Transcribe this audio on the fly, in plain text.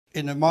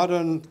In a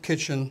modern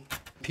kitchen,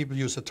 people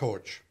use a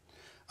torch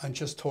and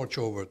just torch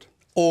over it.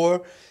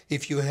 Or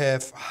if you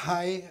have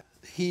high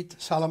heat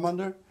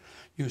salamander,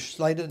 you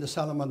slide it in the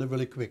salamander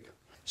really quick.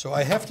 So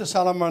I have the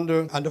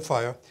salamander on the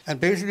fire, and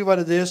basically what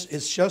it is,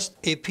 it's just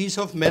a piece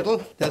of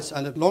metal that's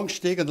on a long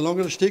stick, and the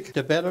longer the stick,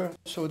 the better,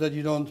 so that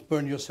you don't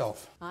burn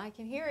yourself. I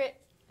can hear it,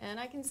 and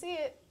I can see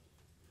it.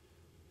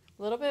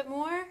 A little bit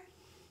more,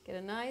 get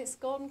a nice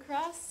golden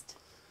crust.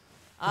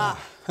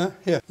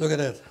 Here, look at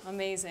that.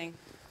 Amazing.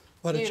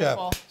 What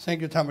Beautiful. a job.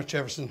 Thank you, Thomas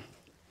Jefferson.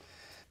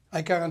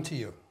 I guarantee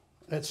you,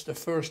 that's the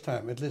first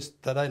time, at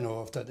least that I know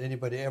of, that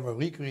anybody ever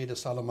recreated a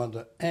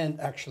salamander and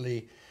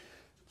actually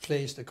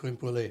placed a creme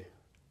brulee.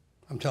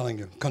 I'm telling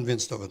you,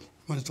 convinced of it.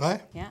 Want to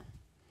try? Yeah.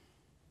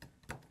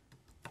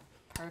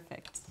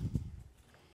 Perfect.